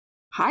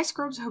Hi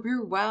Scrubs, hope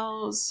you're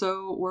well.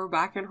 So we're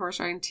back in Horse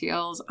Riding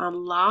Tales, and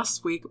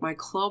last week my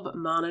club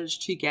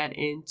managed to get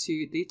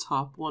into the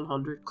top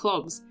 100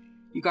 clubs.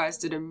 You guys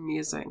did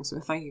amazing, so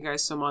thank you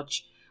guys so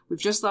much. We've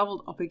just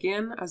leveled up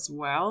again as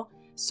well,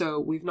 so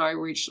we've now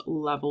reached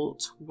level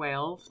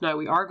 12. Now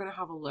we are going to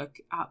have a look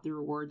at the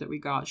reward that we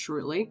got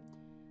shortly.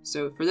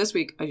 So for this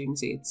week, as you can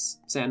see,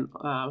 it's saying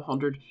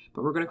 100,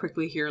 but we're going to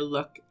quickly here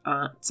look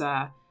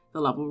at the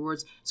level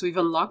rewards. So we've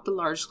unlocked the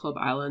large club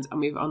island and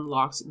we've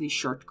unlocked the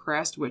shirt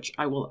crest, which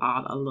I will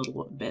add a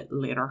little bit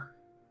later.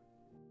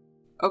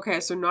 Okay,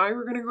 so now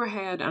we're going to go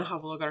ahead and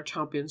have a look at our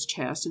champion's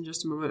chest in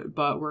just a moment,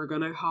 but we're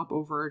going to hop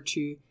over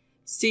to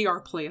see our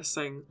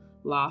placing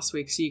last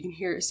week. So you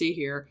can see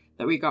here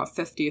that we got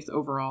 50th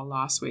overall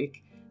last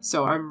week.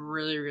 So I'm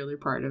really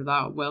proud of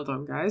that. Well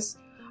done, guys.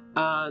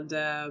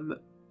 And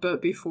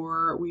but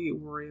before we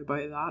worry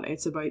about that,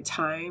 it's about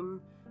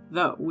time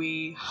that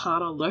we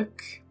had a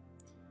look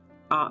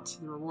at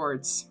the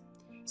rewards.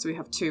 So we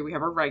have two. We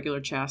have our regular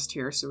chest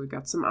here, so we've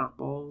got some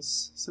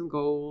apples, some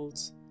gold,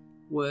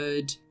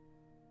 wood,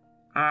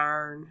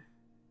 iron,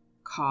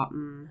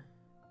 cotton,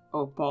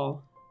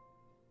 opal,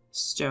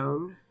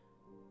 stone,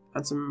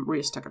 and some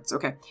race tickets.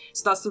 Okay,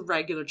 so that's the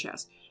regular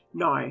chest.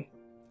 Now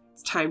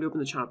it's time to open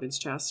the champion's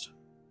chest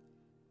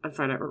and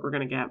find out what we're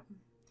gonna get.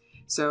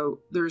 So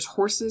there's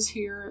horses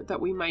here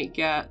that we might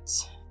get,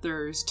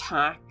 there's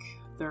tack,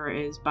 there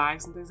is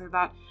bags and things like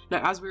that.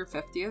 Now as we were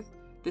 50th,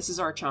 this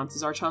is our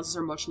chances. Our chances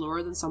are much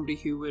lower than somebody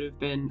who would have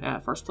been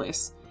first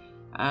place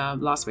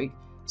last week.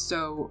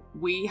 So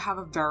we have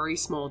a very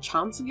small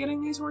chance of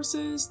getting these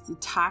horses. The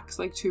tack's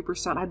like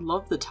 2%. I'd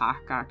love the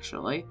tack,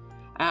 actually.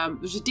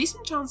 There's a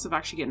decent chance of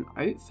actually getting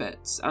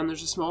outfits, and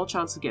there's a small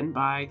chance of getting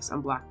bags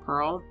and black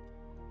pearl.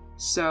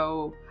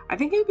 So I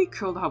think it'd be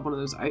cool to have one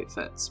of those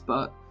outfits,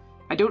 but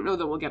I don't know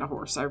that we'll get a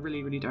horse. I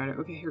really doubt it.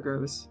 Okay, here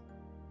goes.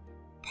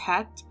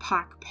 Pet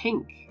pack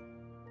pink.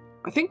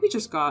 I think we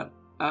just got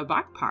a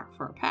backpack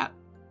for a pet,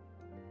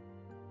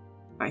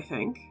 I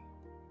think,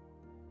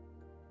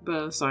 by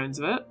the sounds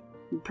of it.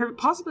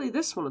 Possibly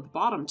this one at the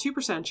bottom,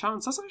 2%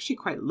 chance. That's actually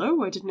quite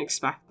low. I didn't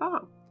expect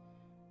that.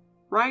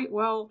 Right,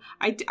 well,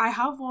 I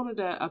have wanted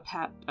a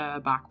pet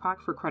backpack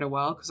for quite a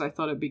while because I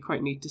thought it'd be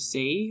quite neat to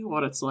see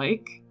what it's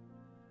like.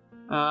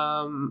 So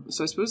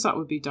I suppose that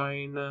would be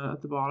down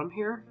at the bottom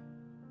here.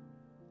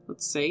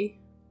 Let's see.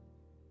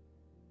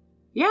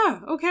 Yeah,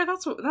 okay,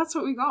 that's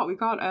what we got. We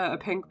got a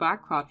pink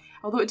backpack.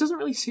 Although it doesn't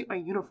really suit my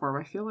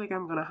uniform. I feel like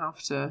I'm gonna have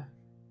to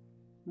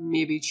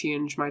maybe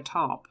change my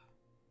top.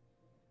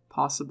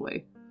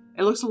 Possibly.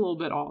 It looks a little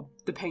bit odd,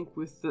 the pink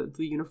with the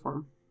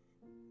uniform.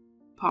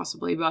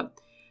 Possibly, but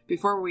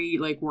before we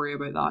worry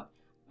about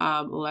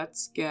that,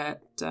 let's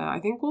get, I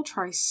think we'll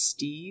try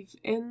Steve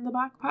in the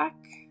backpack.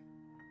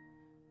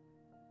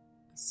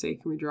 Let's see,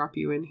 can we drop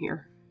you in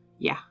here?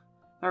 Yeah,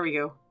 there we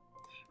go.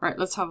 Right,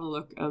 let's have a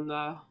look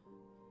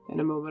in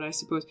a moment, I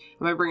suppose.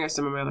 I might bring out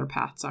some of my other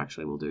pets,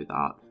 actually. We'll do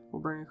that.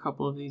 We'll bring a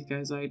couple of these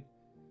guys out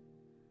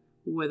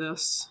with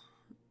us.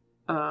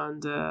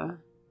 And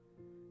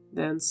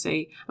then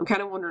see. I'm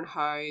kind of wondering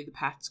how the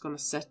pet's going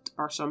to sit.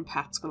 Are some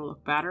pets going to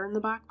look better in the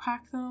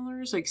backpack than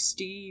others? Like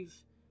Steve,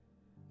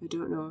 I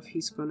don't know if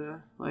he's going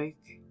to,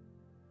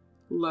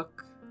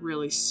 look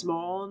really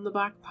small in the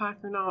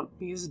backpack or not.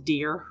 He's a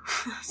deer.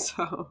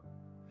 So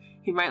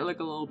he might look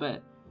a little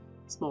bit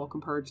small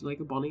compared to a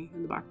bunny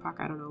in the backpack.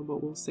 I don't know,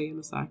 but we'll see in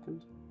a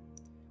second.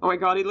 Oh my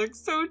god, he looks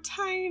so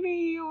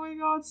tiny. Oh my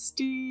god,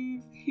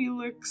 Steve, he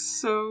looks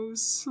so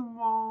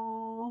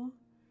small.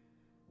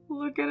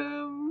 Look at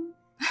him.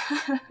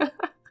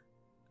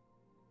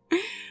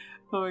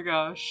 Oh my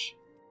gosh.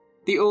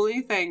 The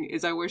only thing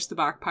is I wish the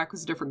backpack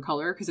was a different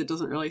color because it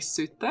doesn't really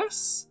suit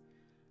this.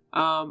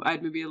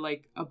 I'd maybe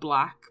like a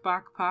black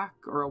backpack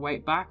or a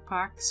white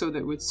backpack so that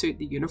it would suit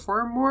the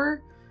uniform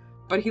more,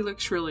 but he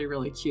looks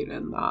really cute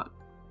in that.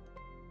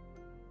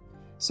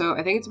 So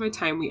I think it's about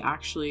time we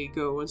actually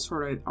go and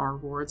sort out our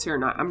rewards here.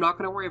 Now, I'm not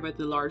going to worry about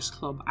the large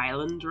club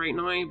island right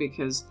now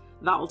because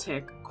that will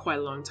take quite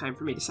a long time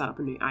for me to set up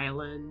a new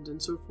island and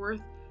so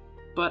forth.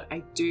 But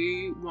I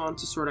do want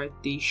to sort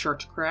out the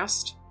shirt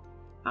crest.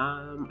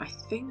 I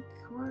think,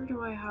 where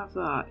do I have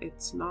that?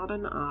 It's not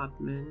an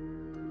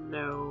admin,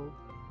 no.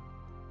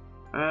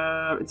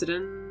 Is it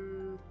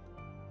in,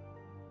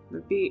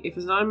 maybe, if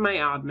it's not in my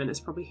admin, it's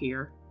probably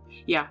here.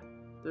 Yeah.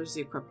 There's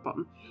the equip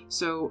button.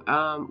 So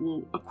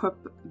we'll equip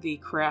the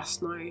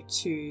crest now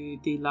to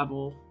the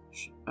level,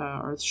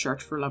 or the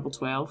shirt for level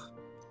 12.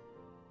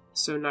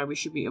 So now we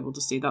should be able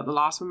to see that. The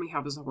last one we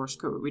have is a horse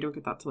coat. We don't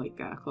get that to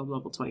club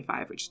level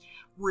 25, which is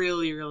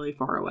really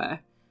far away.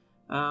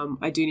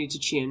 I do need to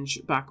change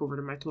back over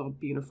to my club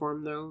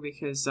uniform though,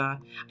 because I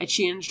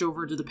changed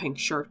over to the pink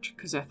shirt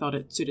because I thought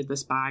it suited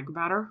this bag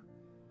better.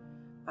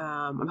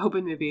 I'm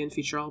hoping maybe in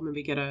future I'll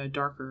maybe get a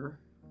darker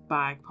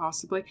bag,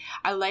 possibly.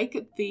 I like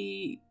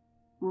the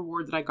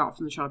reward that I got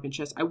from the champion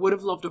chest. I would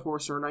have loved a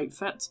horse or an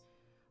outfit,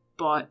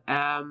 but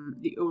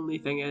the only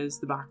thing is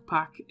the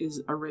backpack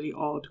is a really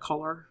odd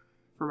colour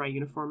for my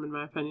uniform, in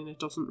my opinion. It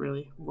doesn't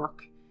really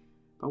work.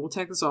 But we'll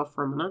take this off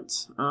for a minute.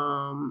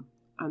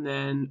 And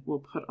then we'll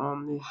put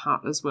on the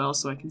hat as well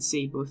so I can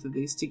see both of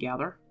these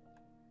together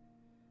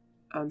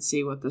and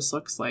see what this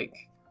looks like.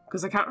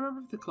 Because I can't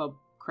remember if the club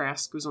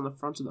crest goes on the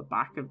front or the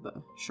back of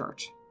the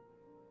shirt.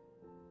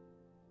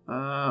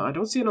 I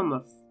don't see it on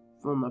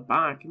the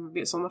back. Maybe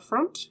it's on the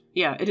front?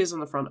 Yeah, it is on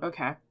the front.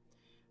 Okay.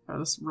 Alright,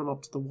 let's run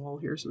up to the wall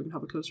here so we can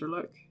have a closer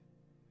look.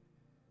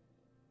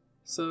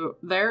 So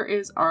there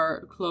is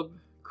our club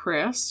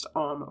crest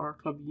on our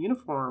club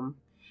uniform.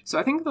 So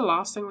I think the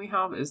last thing we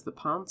have is the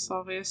pants,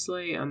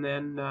 obviously, and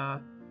then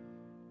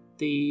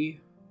the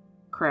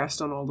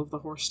crest on all of the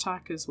horse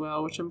tack as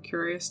well, which I'm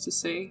curious to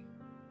see.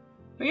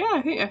 But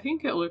yeah, I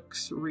think it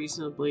looks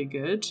reasonably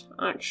good,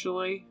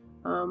 actually,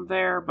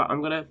 there. But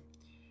I'm gonna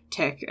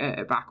take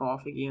it back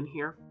off again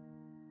here,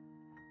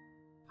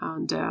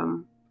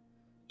 and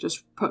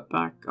just put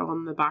back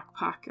on the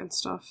backpack and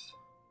stuff,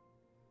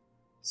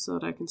 so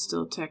that I can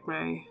still take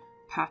my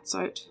pets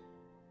out.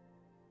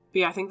 But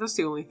yeah, I think that's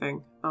the only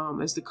thing,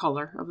 is the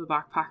colour of the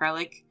backpack. I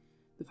like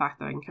the fact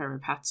that I can carry my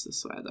pets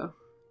this way, though.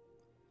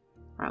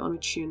 Alright, let me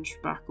change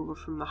back over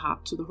from the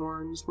hat to the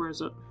horns. Where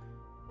is it?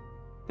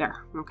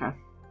 There, okay.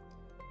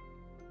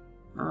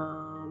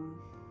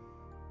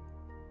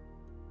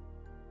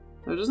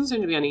 There doesn't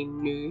seem to be any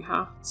new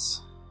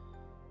hats.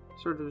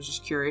 Sort of was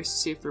just curious to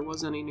see if there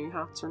was any new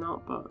hats or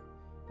not, but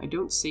I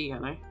don't see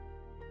any.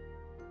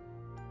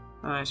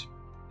 Alright,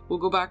 we'll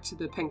go back to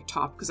the pink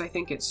top, because I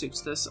think it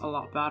suits this a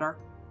lot better.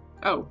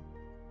 Oh,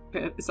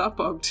 is that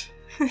bugged?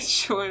 It's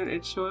showing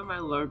my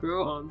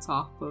logo on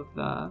top of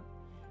the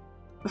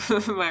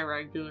my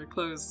regular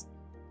clothes.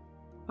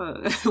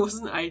 It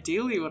wasn't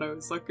ideally what I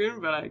was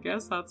looking, but I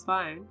guess that's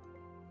fine.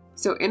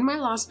 So in my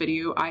last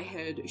video, I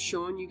had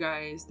shown you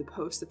guys the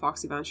post that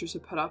Foxy Ventures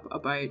had put up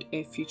about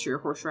a future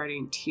horse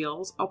riding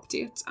Tales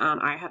update, and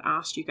I had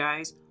asked you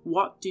guys,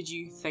 what did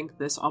you think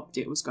this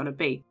update was going to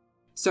be?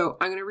 So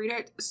I'm going to read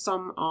out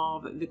some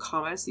of the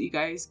comments that you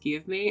guys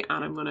gave me,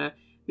 and I'm going to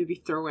maybe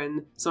throw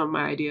in some of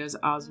my ideas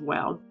as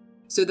well.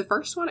 So the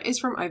first one is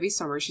from Ivy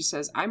Summer. She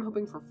says, I'm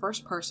hoping for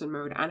first person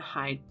mode and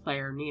hide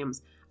player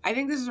names. I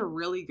think this is a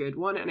really good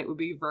one, and it would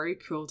be very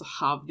cool to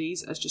have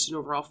these as just an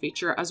overall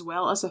feature, as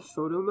well as a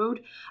photo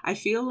mode. I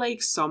feel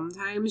like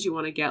sometimes you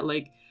want to get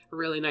like a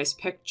really nice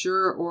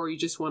picture, or you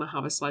just want to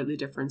have a slightly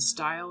different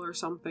style or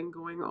something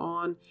going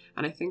on,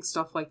 and I think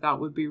stuff like that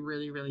would be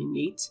really, really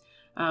neat.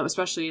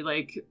 Especially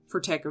like for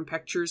taking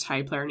pictures,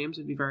 hide player names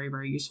would be very,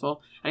 very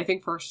useful. And I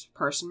think first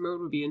person mode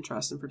would be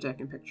interesting for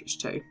taking pictures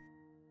too.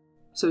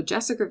 So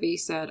Jessica V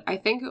said, I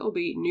think it will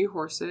be new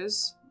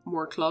horses,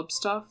 more club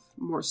stuff,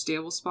 more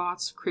stable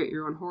spots, create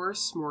your own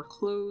horse, more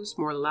clothes,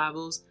 more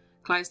levels,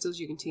 Clydesdales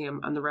you can tame,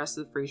 and the rest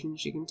of the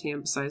Frisians you can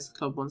tame besides the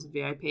club ones and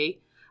VIP.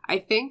 I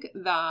think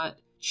that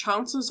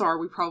chances are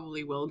we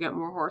probably will get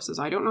more horses.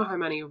 I don't know how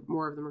many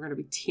more of them are going to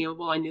be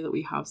tameable. I know that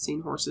we have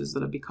seen horses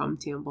that have become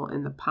tameable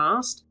in the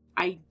past.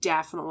 I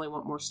definitely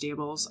want more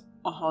stables.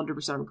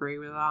 100% agree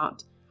with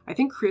that. I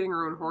think creating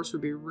our own horse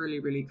would be really,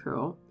 really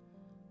cool.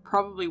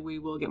 Probably we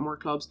will get more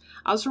clubs.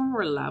 As for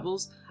more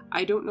levels,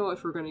 I don't know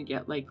if we're going to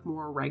get like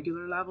more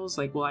regular levels.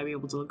 Like, will I be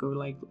able to go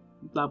like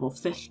level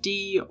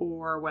 50,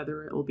 or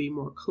whether it'll be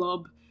more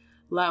club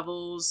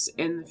levels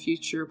in the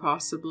future,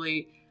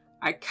 possibly.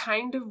 I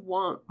kind of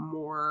want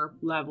more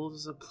levels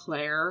as a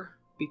player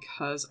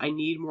because I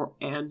need more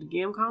end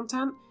game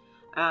content.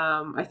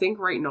 I think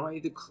right now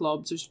the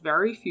clubs, there's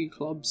very few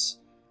clubs,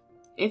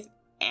 if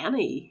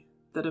any,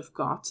 that have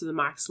got to the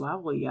max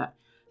level yet.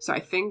 So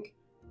I think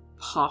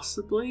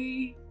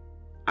possibly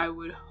I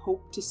would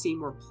hope to see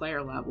more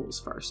player levels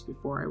first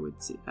before I would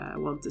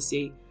want to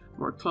see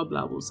more club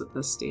levels at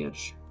this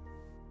stage.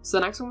 So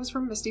the next one was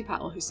from Misty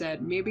Petal, who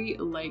said maybe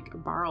like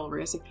barrel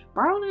racing.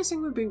 Barrel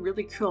racing would be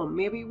really cool.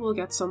 Maybe we'll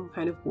get some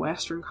kind of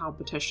Western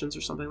competitions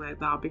or something like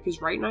that,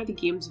 because right now the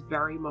game's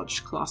very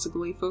much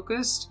classically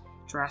focused.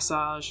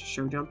 Dressage,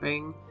 show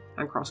jumping,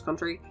 and cross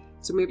country.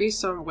 So maybe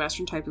some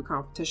Western type of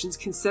competitions.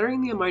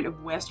 Considering the amount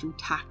of Western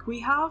tack we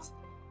have,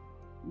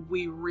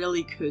 we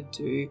really could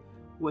do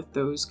with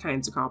those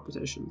kinds of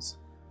competitions.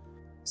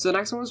 So the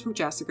next one was from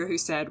Jessica, who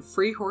said,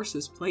 free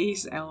horses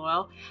please,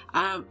 lol.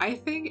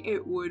 I think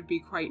it would be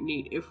quite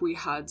neat if we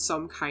had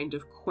some kind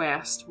of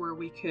quest where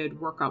we could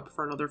work up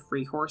for another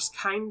free horse,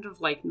 kind of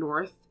like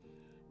North.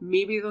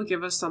 Maybe they'll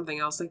give us something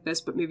else like this,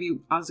 but maybe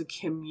as a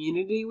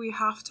community we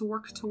have to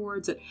work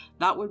towards it.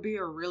 That would be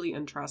a really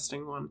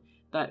interesting one,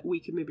 that we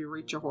could maybe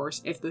reach a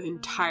horse if the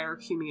entire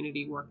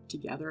community worked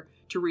together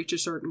to reach a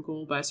certain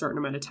goal by a certain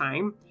amount of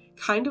time.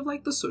 Kind of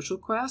like the social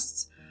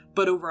quests,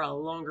 but over a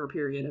longer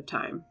period of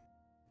time.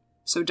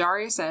 So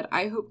Daria said,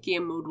 I hope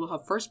game mode will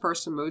have first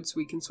person mode so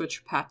we can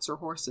switch pets or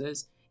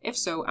horses. If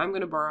so, I'm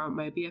going to borrow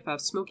my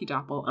BFF Smokey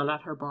Dapple and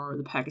let her borrow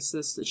the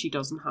Pegasus that she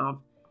doesn't have.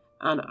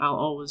 And I'll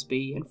always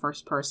be in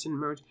first person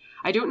mode.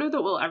 I don't know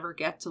that we'll ever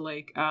get to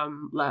like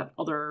let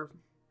other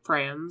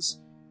friends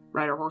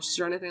ride our horses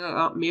or anything like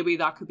that. Maybe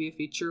that could be a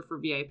feature for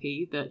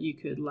VIP, that you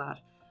could let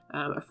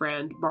a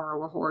friend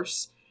borrow a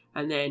horse,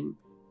 and then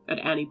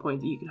at any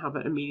point that you can have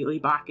it immediately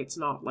back. It's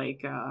not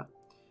like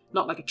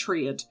a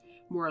trade,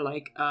 more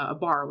like a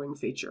borrowing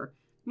feature.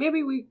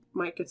 maybe we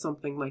might get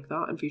something like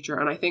that in future.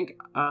 And I think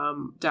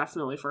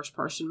definitely first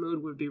person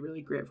mode would be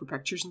really great for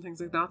pictures and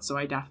things like that, so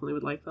I definitely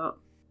would like that.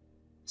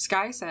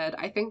 Sky said,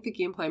 I think the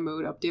gameplay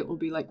mode update will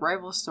be like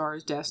Rival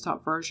Stars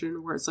desktop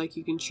version, where it's like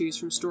you can choose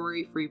from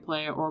story, free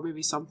play, or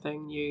maybe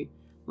something new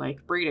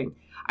like breeding.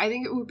 I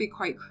think it would be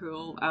quite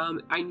cool.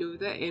 I know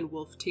that in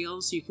Wolf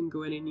Tales you can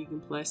go in and you can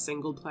play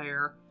single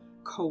player,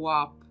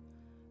 co-op,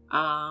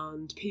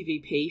 and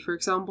PvP, for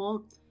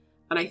example.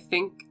 And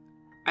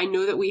I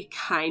know that we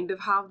kind of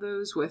have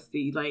those with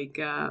the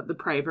the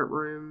private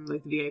room,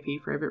 like the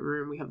VIP private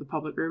room. We have the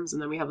public rooms,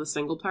 and then we have the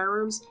single player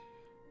rooms.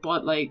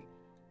 But like,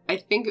 I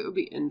think it would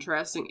be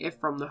interesting if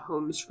from the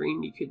home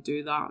screen you could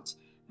do that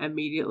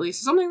immediately.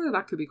 So something like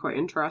that could be quite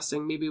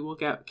interesting. Maybe we'll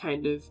get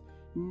kind of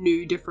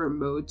new different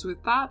modes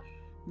with that.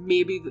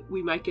 Maybe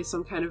we might get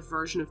some kind of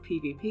version of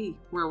PvP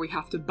where we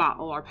have to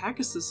battle our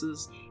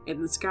Pegasuses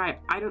in the sky.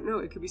 I don't know,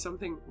 it could be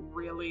something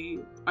really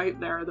out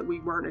there that we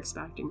weren't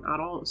expecting at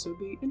all, so it'd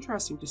be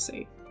interesting to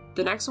see.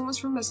 The next one was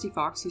from Misty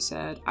Fox, who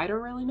said, I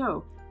don't really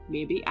know,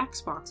 maybe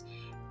Xbox.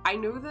 I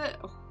know that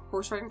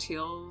Horse Riding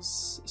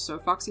Tales, so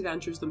Foxy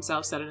Ventures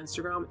themselves said on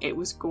Instagram it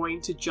was going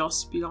to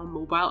just be on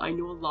mobile. I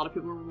know a lot of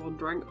people were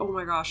wondering, oh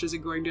my gosh, is it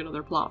going to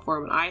another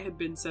platform? And I had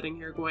been sitting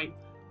here going,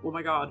 oh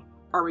my god,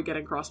 are we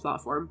getting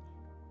cross-platform?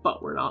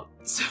 But we're not.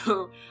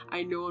 So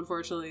I know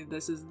unfortunately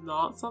this is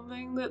not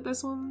something that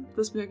this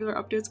particular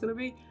update's going to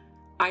be.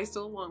 I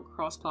still want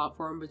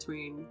cross-platform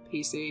between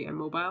PC and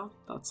mobile.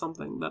 That's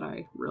something that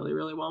I really,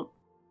 really want.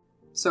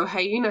 So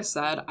Hyena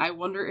said, I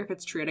wonder if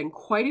it's trading.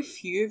 Quite a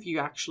few of you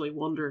actually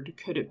wondered,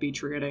 could it be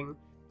trading?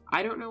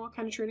 I don't know what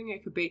kind of trading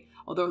it could be.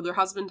 Although there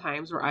has been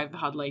times where I've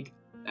had like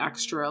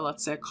extra,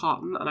 let's say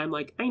cotton, and I'm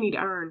like, I need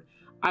iron.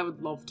 I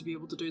would love to be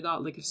able to do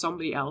that. Like if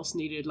somebody else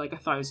needed like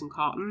 1,000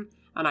 cotton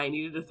and I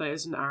needed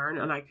 1,000 iron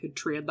and I could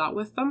trade that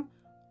with them,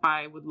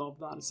 I would love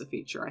that as a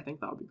feature. I think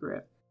that would be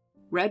great.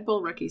 Red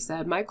Bull Ricky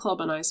said, my club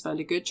and I spent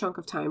a good chunk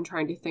of time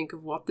trying to think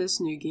of what this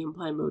new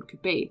gameplay mode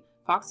could be.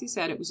 Foxy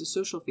said it was a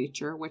social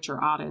feature, which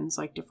are add-ins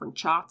like different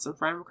chats and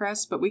friend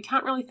requests, but we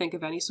can't really think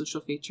of any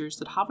social features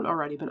that haven't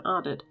already been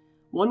added.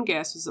 One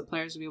guess was that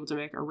players would be able to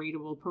make a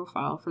readable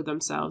profile for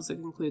themselves that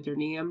could include their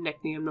name,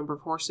 nickname, number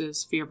of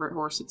horses, favourite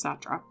horse,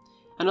 etc.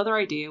 Another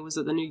idea was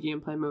that the new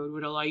gameplay mode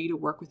would allow you to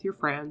work with your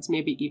friends,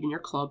 maybe even your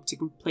club, to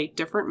complete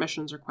different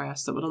missions or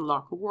quests that would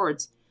unlock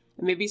rewards,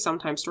 and maybe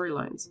sometimes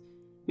storylines.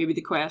 Maybe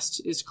the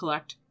quest is to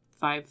collect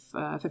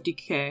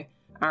 50k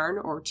iron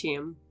or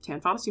tame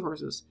 10 fantasy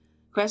horses.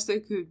 Quests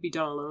that could be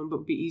done alone but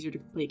would be easier to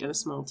complete in a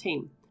small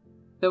team.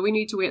 Though we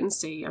need to wait and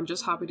see, I'm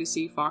just happy to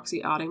see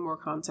Foxy adding more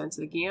content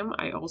to the game.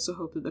 I also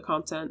hope that the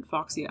content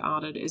Foxy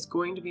added is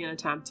going to be an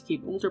attempt to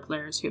keep older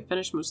players who have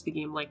finished most of the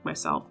game like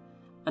myself,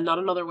 and not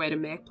another way to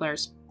make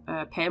players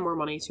pay more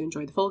money to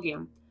enjoy the full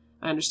game.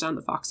 I understand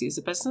that Foxy is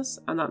a business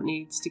and that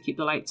needs to keep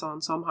the lights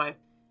on somehow.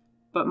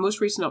 But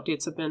most recent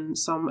updates have been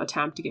some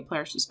attempt to get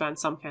players to spend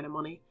some kind of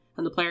money,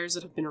 and the players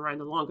that have been around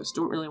the longest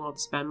don't really want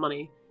to spend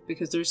money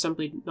because there's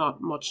simply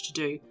not much to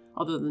do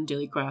other than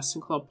daily quests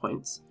and club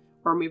points.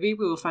 Or maybe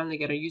we will finally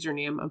get a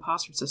username and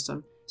password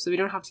system so we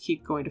don't have to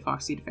keep going to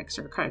Foxy to fix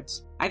our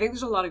accounts. I think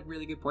there's a lot of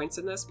really good points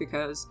in this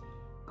because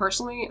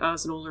personally,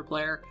 as an older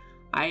player,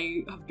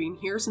 I have been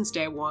here since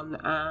day one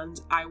and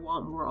I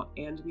want more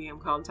end game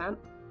content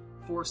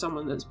for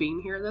someone that's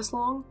been here this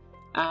long.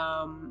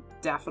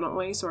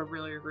 Definitely, so I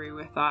really agree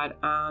with that.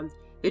 And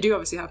they do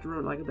obviously have to run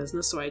it like a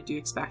business, so I do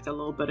expect a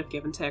little bit of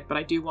give and take, but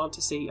I do want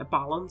to see a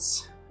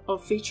balance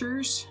of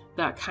features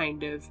that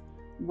kind of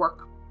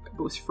work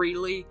both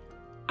freely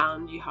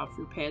and you have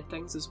your paid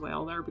things as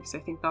well there, because I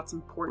think that's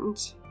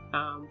important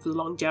for the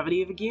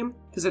longevity of a game.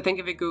 Because I think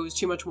if it goes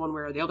too much one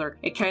way or the other,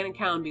 it kind of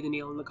can be the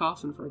nail in the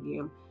coffin for a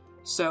game.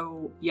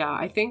 So yeah,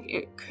 I think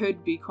it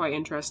could be quite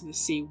interesting to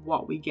see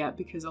what we get,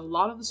 because a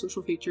lot of the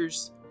social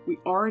features we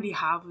already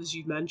have, as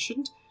you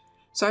mentioned.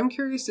 So I'm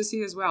curious to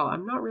see as well.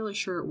 I'm not really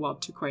sure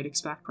what to quite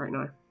expect right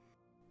now.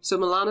 So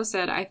Milana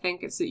said, I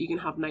think it's that you can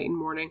have night and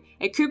morning.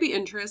 It could be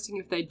interesting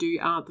if they do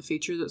add the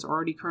feature that's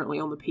already currently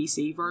on the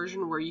PC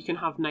version where you can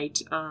have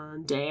night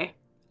and day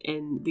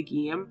in the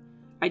game.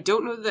 I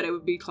don't know that it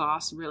would be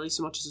classed really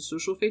so much as a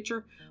social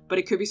feature, but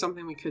it could be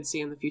something we could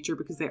see in the future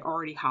because they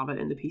already have it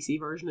in the PC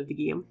version of the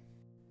game.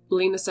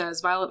 Lena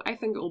says, Violet, I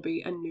think it will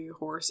be a new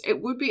horse.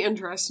 It would be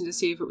interesting to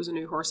see if it was a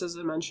new horse, as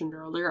I mentioned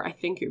earlier. I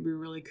think it would be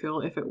really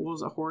cool if it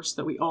was a horse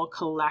that we all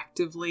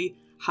collectively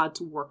had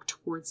to work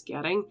towards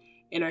getting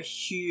in a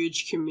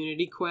huge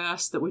community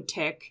quest that would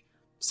take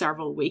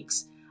several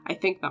weeks. I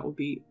think that would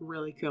be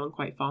really cool and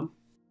quite fun.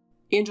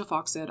 Angel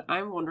Fox said,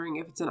 I'm wondering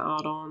if it's an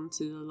add-on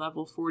to the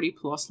level 40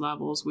 plus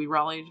levels. We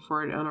rallied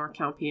for it in our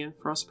campaign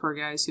for us poor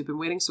guys who've been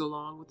waiting so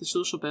long. With the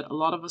social bit, a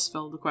lot of us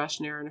filled the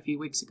questionnaire in a few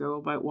weeks ago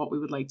about what we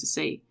would like to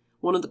see.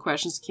 One of the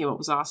questions that came up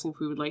was asking if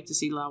we would like to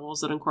see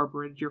levels that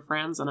incorporated your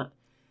friends in it.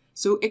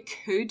 So it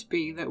could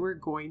be that we're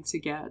going to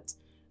get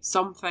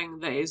something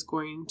that is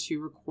going to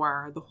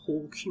require the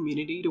whole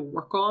community to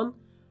work on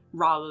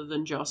rather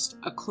than just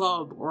a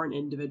club or an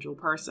individual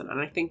person. And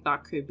I think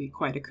that could be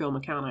quite a cool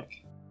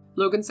mechanic.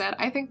 Logan said,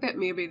 I think that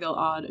maybe they'll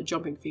add a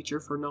jumping feature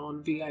for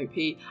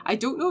non-VIP. I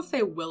don't know if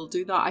they will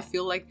do that. I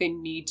feel like they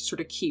need to sort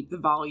of keep the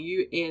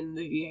value in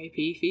the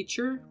VIP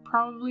feature,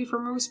 probably for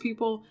most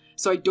people.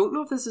 So I don't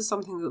know if this is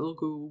something that they'll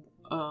go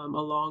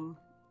along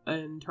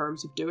in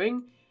terms of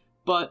doing,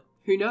 but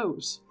who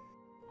knows?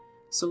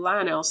 So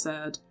Lionel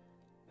said,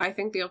 I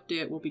think the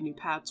update will be new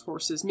pets,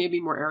 horses, maybe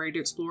more area to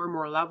explore,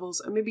 more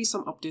levels, and maybe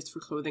some updates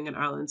for clothing and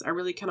islands. I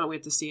really cannot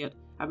wait to see it.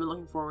 I've been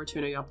looking forward to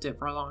a new update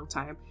for a long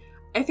time.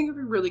 I think it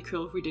would be really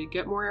cool if we did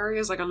get more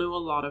areas. Like, I know a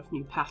lot of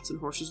new pets and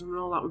horses and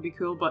all that would be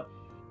cool, but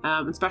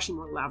especially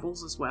more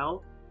levels as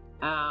well.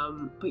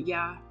 But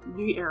yeah,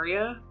 new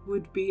area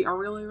would be a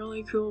really,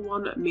 really cool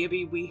one.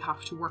 Maybe we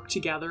have to work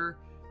together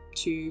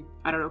to,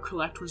 I don't know,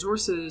 collect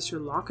resources to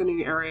unlock a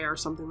new area or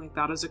something like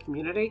that as a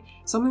community.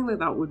 Something like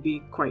that would be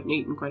quite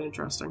neat and quite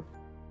interesting.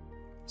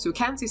 So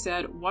Kenzie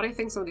said, what I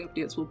think some of the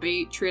updates will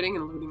be: trading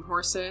and loading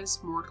horses,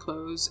 more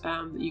clothes,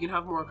 you can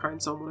have more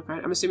accounts on one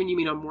account. I'm assuming you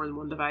mean on more than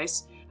one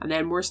device. And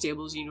then more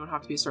stables, you don't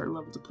have to be a certain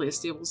level to play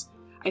stables.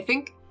 I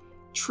think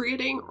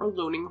trading or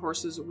loaning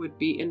horses would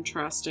be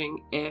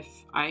interesting if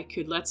I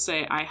could, let's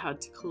say I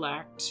had to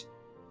collect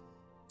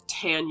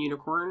 10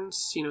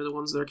 unicorns, you know, the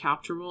ones that are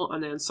capturable,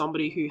 and then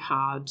somebody who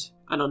had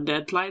an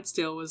undead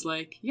Clydesdale was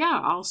like,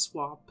 yeah, I'll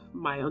swap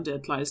my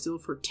undead Clydesdale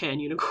for 10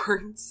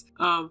 unicorns.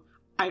 I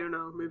don't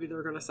know, maybe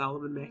they're going to sell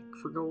them and make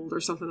for gold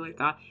or something like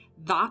that.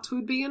 That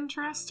would be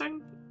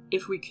interesting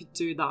if we could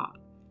do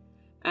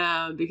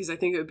that. Because I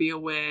think it would be a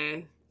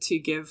way to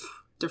give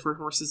different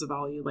horses a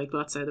value. Like,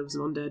 let's say there was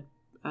an undead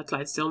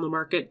Clydesdale in the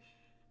market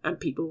and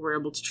people were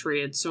able to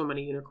trade so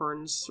many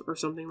unicorns or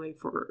something, like,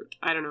 for,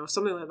 I don't know,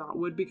 something like that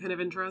would be kind of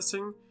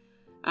interesting.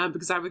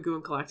 Because I would go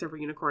and collect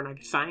every unicorn I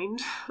could find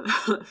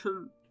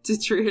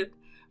to trade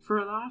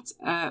for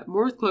that.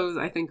 More clothes,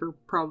 I think, are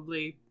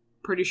probably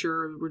pretty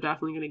sure we're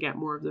definitely going to get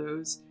more of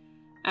those.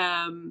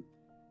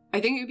 I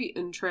think it'd be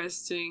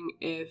interesting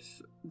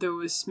if there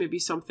was maybe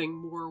something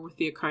more with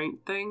the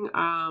account thing.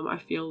 I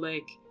feel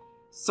like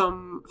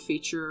some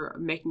feature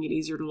making it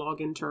easier to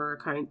log into our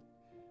account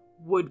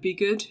would be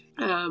good.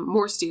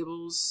 More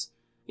stables.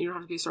 You don't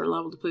have to be a certain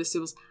level to play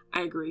stables.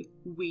 I agree.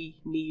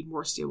 We need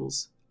more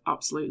stables.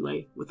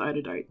 Absolutely. Without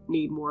a doubt.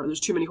 Need more. There's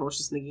too many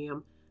horses in the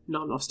game.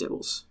 Not enough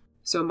stables.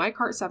 So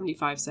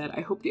MyCart75 said,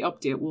 I hope the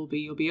update will be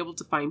you'll be able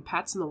to find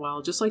pets in the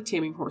wild just like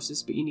taming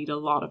horses, but you need a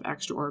lot of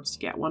extra orbs to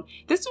get one.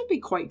 This would be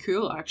quite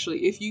cool,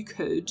 actually, if you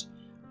could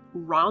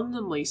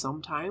randomly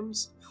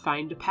sometimes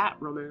find a pet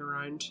roaming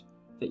around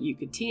that you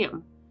could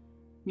tame.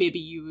 Maybe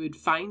you would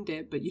find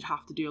it, but you'd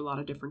have to do a lot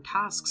of different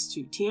tasks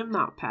to tame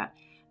that pet.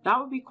 That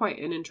would be quite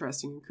an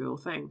interesting and cool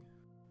thing.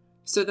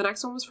 So the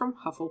next one was from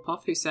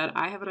Hufflepuff, who said,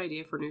 I have an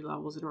idea for new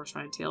levels in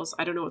Horse-Riding Tales.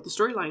 I don't know what the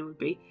storyline would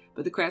be,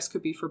 but the quest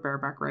could be for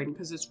bareback riding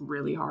because it's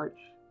really hard.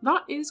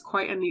 That is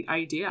quite a neat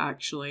idea,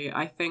 actually.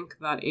 I think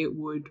that it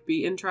would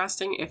be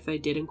interesting if they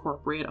did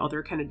incorporate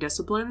other kind of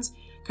disciplines,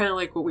 kind of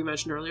like what we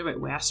mentioned earlier about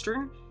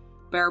Western.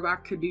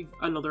 Bareback could be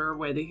another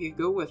way they could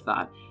go with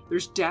that.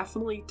 There's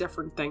definitely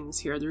different things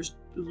here. There's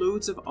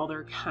loads of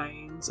other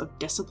kinds of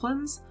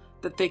disciplines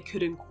that they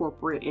could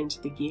incorporate into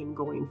the game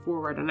going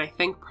forward, and I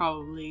think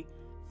probably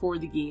for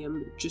the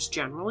game just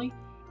generally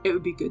it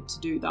would be good to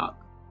do that.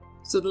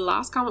 So the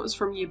last comment was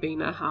from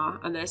Yabina,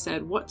 and they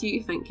said, what do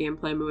you think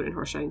gameplay mode in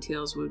Horse-Riding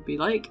Tales would be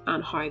like,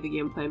 and how the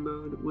gameplay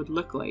mode would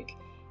look like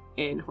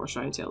in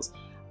Horse-Riding Tales?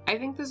 I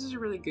think this is a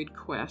really good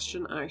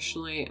question,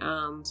 actually,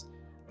 and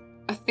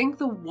I think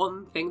the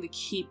one thing that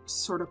keeps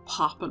sort of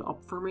popping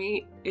up for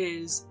me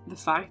is the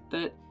fact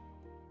that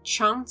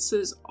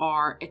chances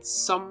are it's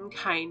some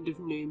kind of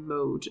new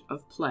mode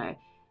of play.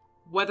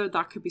 Whether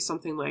that could be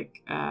something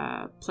like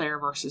player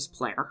versus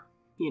player,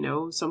 you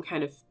know, some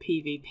kind of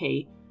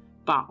PvP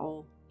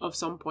battle of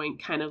some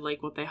point, kind of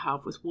like what they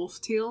have with Wolf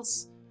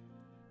Tales.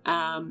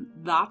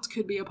 That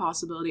could be a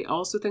possibility. I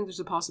also think there's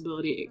a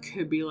possibility it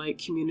could be like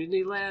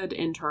community led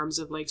in terms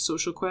of like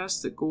social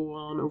quests that go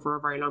on over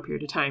a very long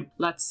period of time.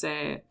 Let's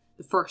say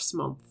the first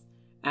month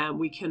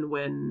we can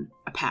win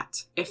a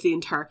pet if the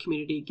entire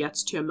community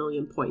gets to 1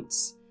 million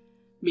points.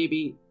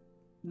 Maybe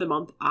the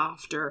month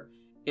after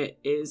it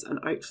is an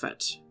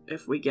outfit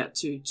if we get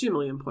to 2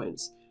 million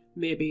points.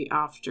 Maybe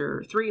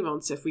after 3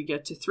 months if we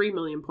get to 3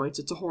 million points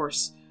it's a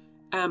horse.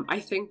 I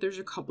think there's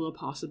a couple of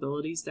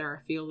possibilities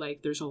there. I feel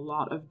like there's a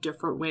lot of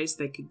different ways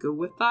they could go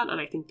with that, and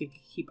I think they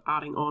could keep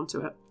adding on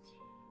to it.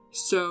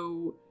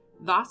 So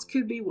that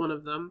could be one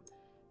of them.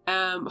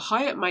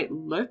 How it might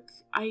look,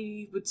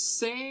 I would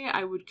say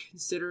I would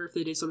consider if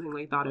they did something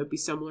like that, it would be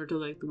similar to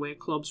like the way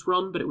clubs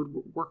run, but it would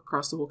work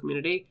across the whole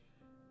community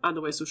and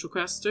the way social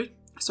quests do.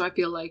 So I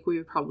feel like we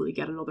would probably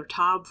get another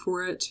tab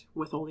for it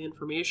with all the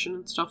information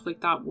and stuff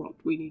like that, what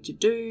we need to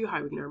do,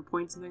 how we can earn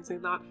points and things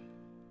like that.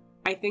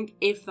 I think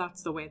if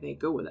that's the way they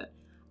go with it.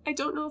 I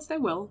don't know if they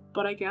will,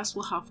 but I guess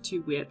we'll have to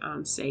wait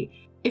and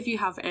see. If you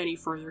have any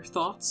further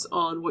thoughts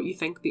on what you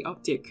think the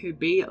update could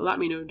be, let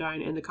me know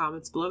down in the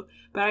comments below.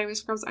 But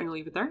anyways, friends, I'm going to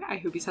leave it there. I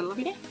hope you had a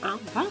lovely day,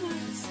 and bye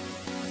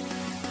guys!